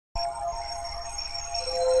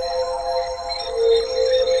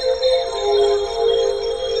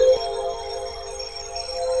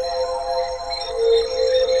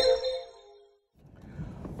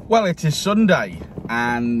Well, it is Sunday,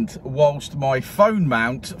 and whilst my phone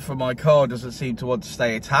mount for my car doesn't seem to want to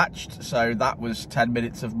stay attached, so that was 10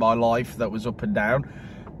 minutes of my life that was up and down,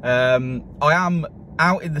 I am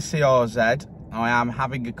out in the CRZ, I am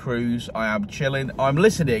having a cruise, I am chilling, I'm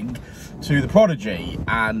listening to The Prodigy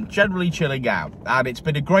and generally chilling out. And it's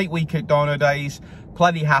been a great week at Dynodaze,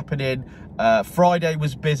 plenty happening. Friday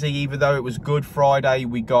was busy, even though it was Good Friday.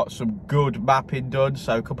 We got some good mapping done,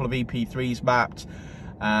 so a couple of EP3s mapped.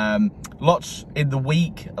 Lots in the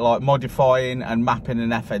week, like modifying and mapping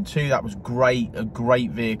an FN2. That was great, a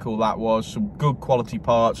great vehicle that was. Some good quality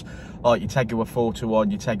parts, like your Tegra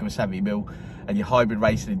 421, your Tegra 70mm, and your hybrid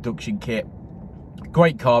racing induction kit.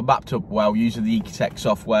 Great car, mapped up well using the Ecutek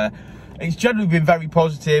software. It's generally been very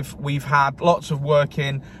positive. We've had lots of work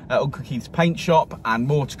in at Uncle Keith's paint shop and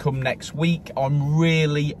more to come next week. I'm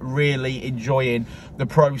really enjoying the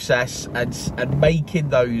process and making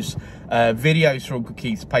those videos for Uncle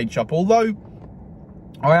Keith's paint shop. Although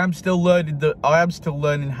I am still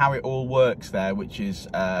learning how it all works there, which is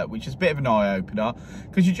a bit of an eye opener,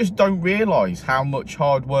 because you just don't realise how much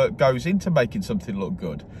hard work goes into making something look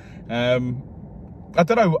good. I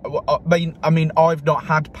don't know, I mean, I've not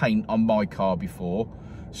had paint on my car before,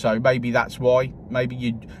 so maybe that's why. Maybe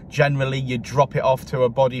you drop it off to a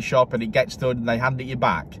body shop and it gets done and they hand it you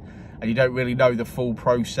back, and you don't really know the full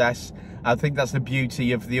process. I think that's the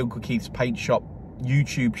beauty of the Uncle Keith's Paint Shop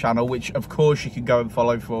YouTube channel, which of course you can go and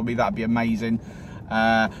follow for me, that'd be amazing.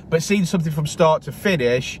 But seeing something from start to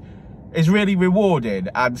finish is really rewarding,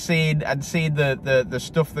 and seeing the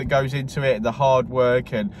stuff that goes into it, the hard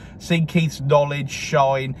work, and seeing Keith's knowledge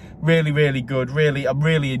shine, really good. I'm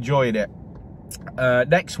really enjoying it.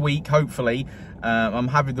 Next week, hopefully, I'm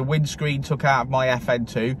having the windscreen took out of my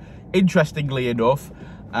FN2. Interestingly enough,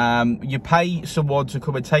 you pay someone to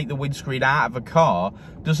come and take the windscreen out of a car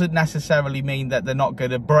doesn't necessarily mean that they're not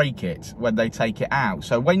going to break it when they take it out.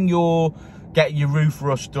 So when you're getting your roof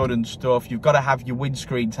rust done and stuff, you've got to have your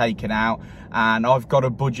windscreen taken out, and I've got a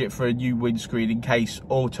budget for a new windscreen in case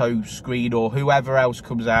Auto Screen or whoever else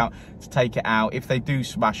comes out to take it out. If they do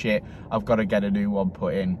smash it, I've got to get a new one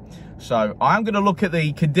put in. So I'm going to look at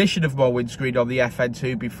the condition of my windscreen on the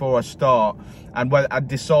FN2 before I start, and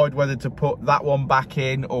decide whether to put that one back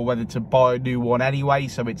in or whether to buy a new one anyway,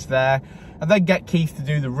 so it's there. And then get Keith to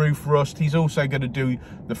do the roof rust. He's also going to do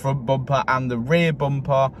the front bumper and the rear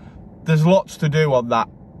bumper. There's lots to do on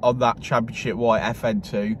that championship white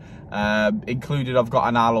FN2, including I've got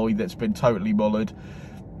an alloy that's been totally mullered.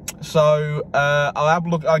 So I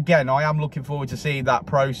am looking forward to seeing that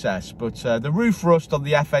process. But the roof rust on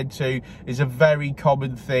the FN2 is a very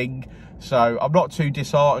common thing, so I'm not too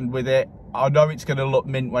disheartened with it. I know it's going to look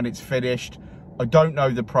mint when it's finished. I don't know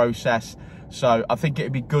the process, so I think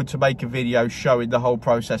it'd be good to make a video showing the whole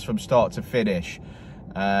process from start to finish.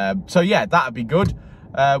 So yeah, that'd be good.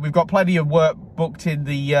 We've got plenty of work booked in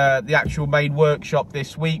the actual main workshop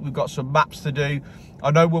this week. We've got some maps to do.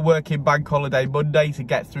 I know we're working Bank Holiday Monday to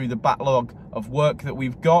get through the backlog of work that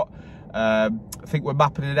we've got. I think we're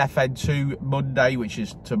mapping an FN2 Monday, which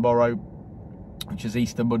is tomorrow, which is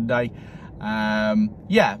Easter Monday.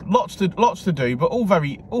 Yeah, lots to do, but all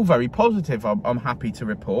very positive. I'm happy to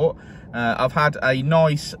report. I've had a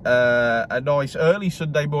nice early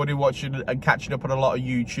Sunday morning watching and catching up on a lot of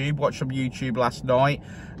YouTube. Watched some YouTube last night.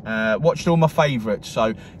 Watched all my favourites,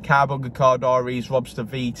 so Carbon Car Diaries, Robster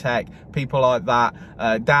VTech, people like that.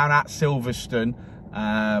 Down at Silverstone,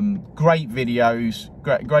 great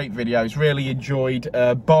videos. Really enjoyed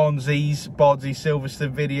Barnsley's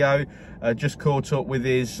Silverstone video. Just caught up with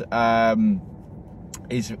his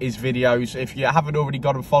videos. If you haven't already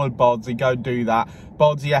gone and followed Barnsley, go and do that.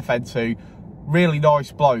 Barnsley FN2, really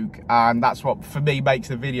nice bloke, and that's what for me makes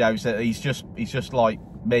the videos, that he's just like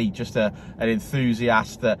me, just an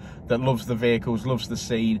enthusiast that loves the vehicles, loves the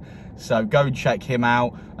scene. So go and check him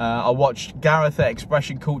out. I watched Gareth at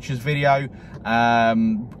Expression Culture's video.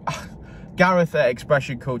 Gareth at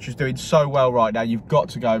Expression Culture is doing so well right now. You've got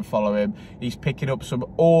to go and follow him. He's picking up some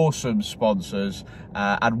awesome sponsors,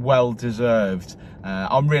 and well deserved.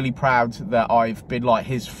 I'm really proud that I've been like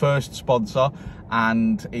his first sponsor,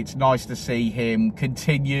 and it's nice to see him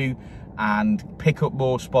continue and pick up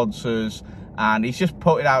more sponsors. And he's just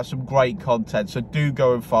putting out some great content, so do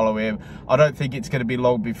go and follow him. I don't think it's going to be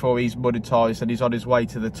long before he's monetized and he's on his way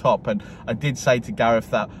to the top. And I did say to Gareth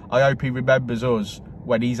that I hope he remembers us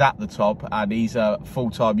when he's at the top and he's a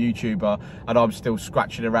full-time YouTuber and I'm still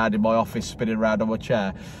scratching around in my office, spinning around on my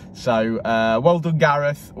chair. So well done,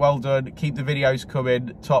 Gareth, well done. Keep the videos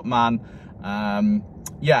coming, top man.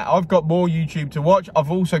 Yeah, I've got more YouTube to watch.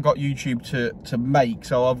 I've also got YouTube to make,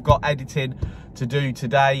 so I've got editing to do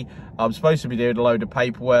today. I'm supposed to be doing a load of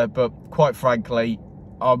paperwork, but quite frankly,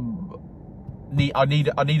 I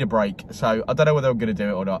need a break. So I don't know whether I'm going to do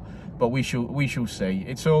it or not, but we shall see.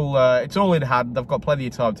 It's all in hand. I've got plenty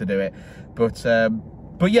of time to do it,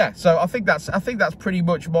 but yeah, so I think that's pretty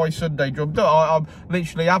much my Sunday drum. I'm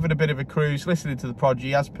literally having a bit of a cruise, listening to the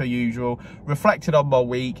Prodigy as per usual, reflecting on my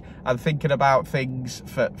week and thinking about things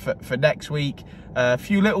for next week. A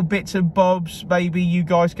few little bits and bobs maybe you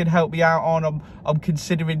guys can help me out on. I'm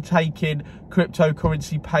considering taking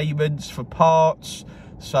cryptocurrency payments for parts.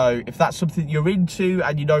 So if that's something you're into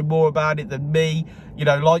and you know more about it than me, you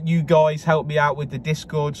know, like you guys help me out with the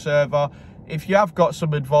Discord server. If you have got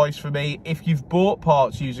some advice for me, if you've bought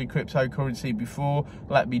parts using cryptocurrency before,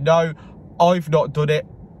 let me know. I've not done it.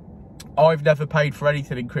 I've never paid for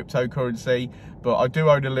anything in cryptocurrency, but I do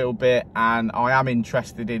own a little bit and I am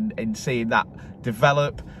interested in seeing that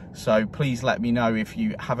develop. So please let me know if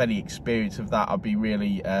you have any experience of that. I'd be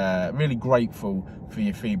really, really grateful for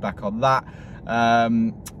your feedback on that.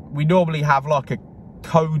 We normally have like a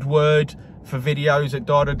code word for videos at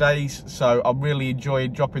Dynodaze, so I'm really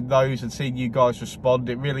enjoying dropping those and seeing you guys respond.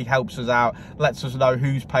 It really helps us out, lets us know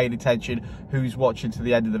who's paying attention, who's watching to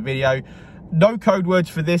the end of the video. No code words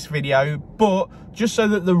for this video, but just so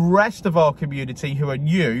that the rest of our community who are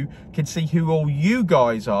new can see who all you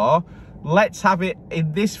guys are, let's have it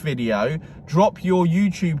in this video. Drop your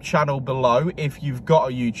YouTube channel below if you've got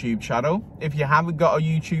a YouTube channel. If you haven't got a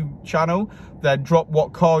YouTube channel, then drop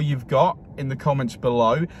what car you've got in the comments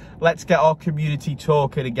below. Let's get our community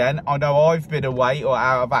talking again. I know I've been away or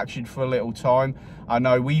out of action for a little time. I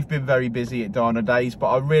know we've been very busy at Dynodaze, but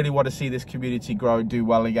I really want to see this community grow and do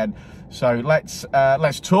well again. So let's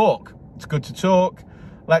talk. It's good to talk.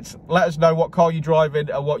 Let us know what car you're driving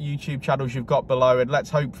and what YouTube channels you've got below, and let's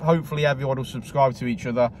hopefully everyone will subscribe to each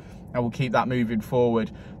other and we'll keep that moving forward.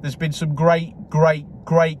 There's been some great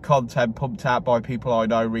content pumped out by people I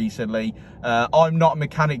know recently. I'm not a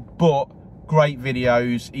mechanic, but great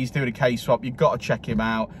videos. He's doing a case swap. You've got to check him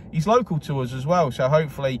out. He's local to us as well, so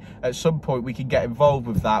hopefully at some point we can get involved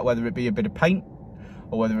with that, whether it be a bit of paint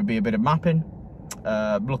or whether it be a bit of mapping.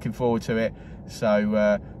 I'm looking forward to it.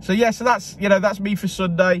 So yeah, so that's me for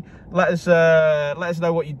Sunday. Let us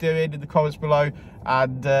know what you're doing in the comments below,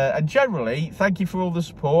 and generally thank you for all the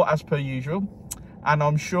support as per usual, and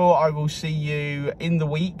I'm sure I will see you in the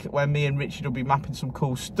week when me and Richard will be mapping some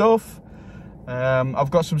cool stuff.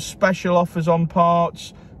 I've got some special offers on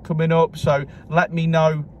parts coming up, so let me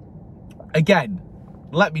know. Again,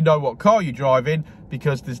 let me know what car you're driving,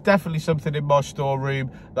 because there's definitely something in my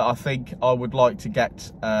storeroom that I think I would like to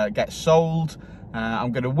get sold.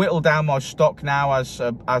 I'm going to whittle down my stock now as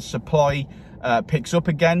supply picks up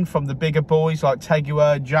again from the bigger boys like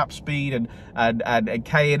Tegua, Jap Speed and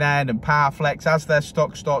K&N and Powerflex, as their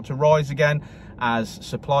stocks start to rise again, as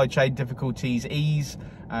supply chain difficulties ease.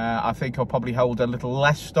 I think I'll probably hold a little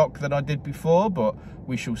less stock than I did before, but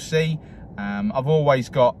we shall see. I've always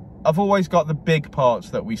got the big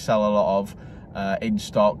parts that we sell a lot of in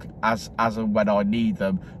stock as and when I need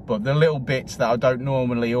them, but the little bits that I don't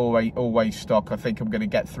normally always stock, I think I'm going to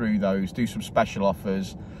get through those, do some special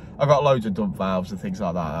offers. I've got loads of dump valves and things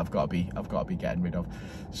like that I've got to be getting rid of.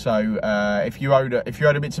 So if you own a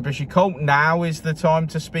Mitsubishi Colt, now is the time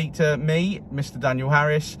to speak to me, Mr. Daniel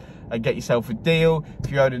Harris, and get yourself a deal.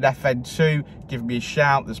 If you own an FN2, give me a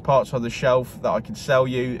shout. There's parts on the shelf that I can sell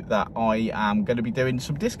you that I am going to be doing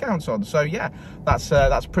some discounts on. So yeah, that's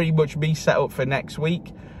pretty much me set up for next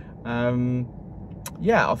week.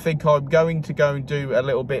 Yeah, I think I'm going to go and do a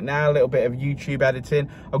little bit now, a little bit of YouTube editing.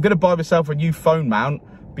 I'm going to buy myself a new phone mount,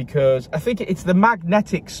 because I think it's the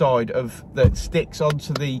magnetic side that sticks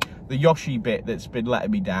onto the Yoshi bit that's been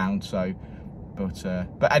letting me down. So,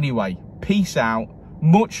 but anyway, peace out.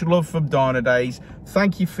 Much love from Dynodaze.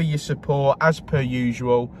 Thank you for your support as per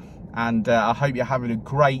usual, and I hope you're having a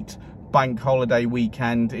great bank holiday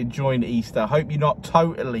weekend, enjoying Easter. I hope you're not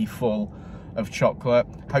totally full of chocolate.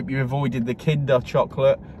 Hope you avoided the Kinder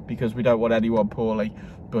chocolate, because we don't want anyone poorly.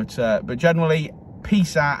 But generally,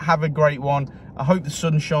 peace out. Have a great one. I hope the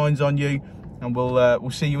sun shines on you, and we'll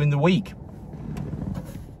see you in the week.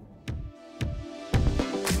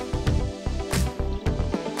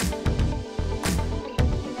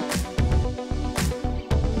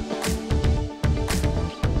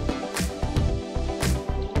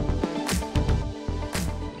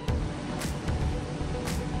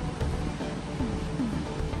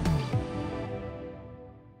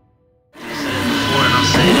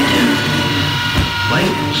 Life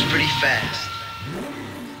moves pretty fast.